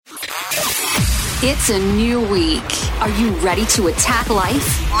It's a new week. Are you ready to attack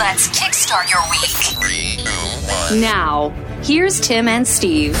life? Let's kickstart your week. 3, 2, 1. Now, here's Tim and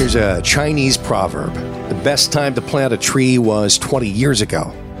Steve. Here's a Chinese proverb. The best time to plant a tree was 20 years ago.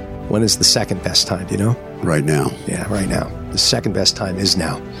 When is the second best time, do you know? Right now. Yeah, right now. The second best time is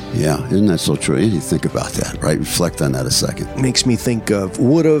now. Yeah, isn't that so true? You think about that, right? Reflect on that a second. Makes me think of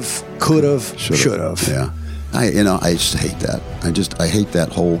would've, could've, should've. Yeah. I just hate that. I hate that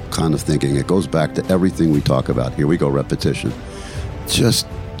whole kind of thinking. It goes back to everything we talk about. Here we go, repetition. Just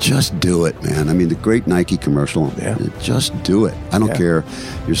do it, man. I mean, the great Nike commercial, just do it. I don't care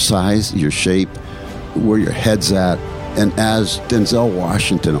your size, your shape, where your head's at. And as Denzel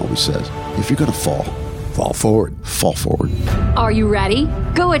Washington always says, if you're going to fall forward. Fall forward. Are you ready?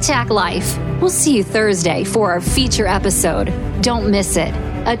 Go attack life. We'll see you Thursday for our feature episode. Don't miss it.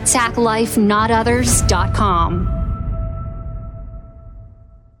 AttackLifeNotOthers.com.